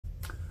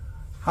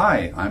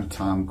Hi, I'm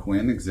Tom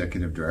Quinn,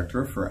 Executive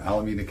Director for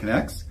Alameda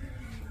Connects.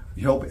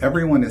 We hope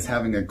everyone is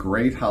having a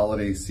great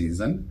holiday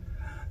season.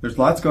 There's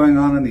lots going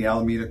on in the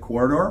Alameda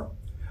corridor.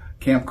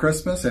 Camp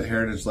Christmas at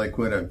Heritage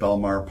Lakewood at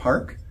Belmar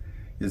Park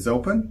is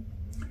open.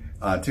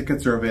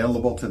 Tickets are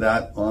available to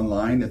that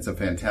online. It's a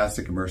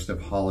fantastic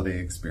immersive holiday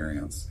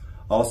experience.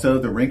 Also,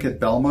 the rink at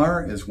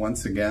Belmar is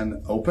once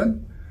again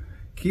open.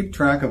 Keep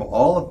track of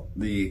all of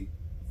the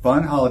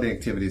fun holiday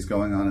activities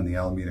going on in the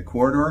Alameda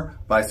corridor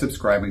by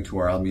subscribing to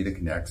our Alameda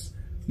Connects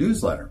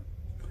newsletter.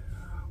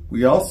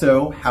 We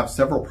also have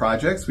several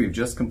projects we've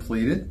just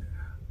completed.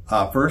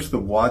 First, the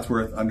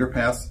Wadsworth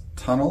Underpass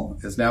Tunnel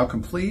is now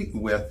complete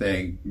with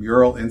a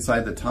mural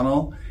inside the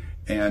tunnel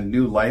and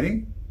new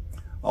lighting.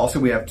 Also,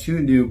 we have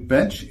two new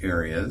bench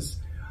areas,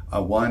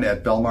 one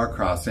at Belmar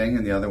Crossing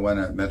and the other one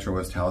at Metro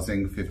West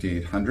Housing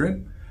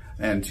 5800,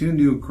 and two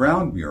new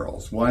ground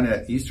murals, one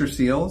at Easter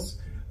Seals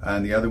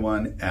and the other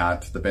one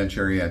at the bench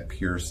area at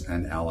Pierce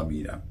and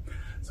Alameda.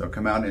 So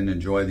come out and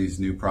enjoy these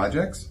new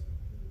projects.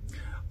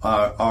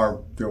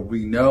 There will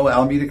be no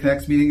Alameda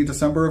Connects meeting in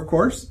December, of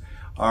course.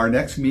 Our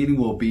next meeting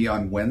will be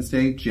on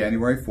Wednesday,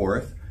 January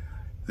 4th.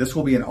 This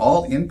will be an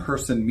all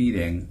in-person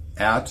meeting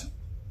at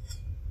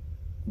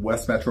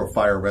West Metro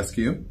Fire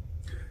Rescue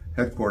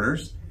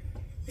headquarters.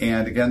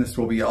 And again, this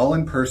will be all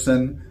in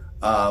person.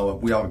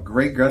 We have a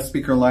great guest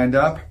speaker lined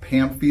up.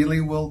 Pam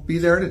Feely will be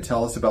there to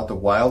tell us about the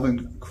wild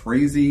and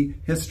crazy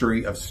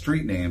history of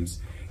street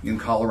names in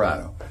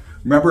Colorado.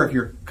 Remember, if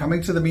you're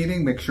coming to the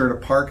meeting, make sure to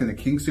park in the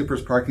King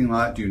Soopers parking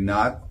lot. Do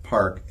not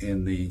park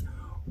in the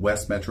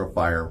West Metro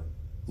Fire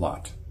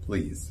lot,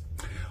 please.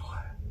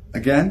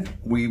 Again,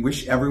 we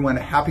wish everyone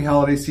a happy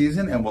holiday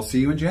season, and we'll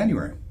see you in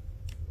January.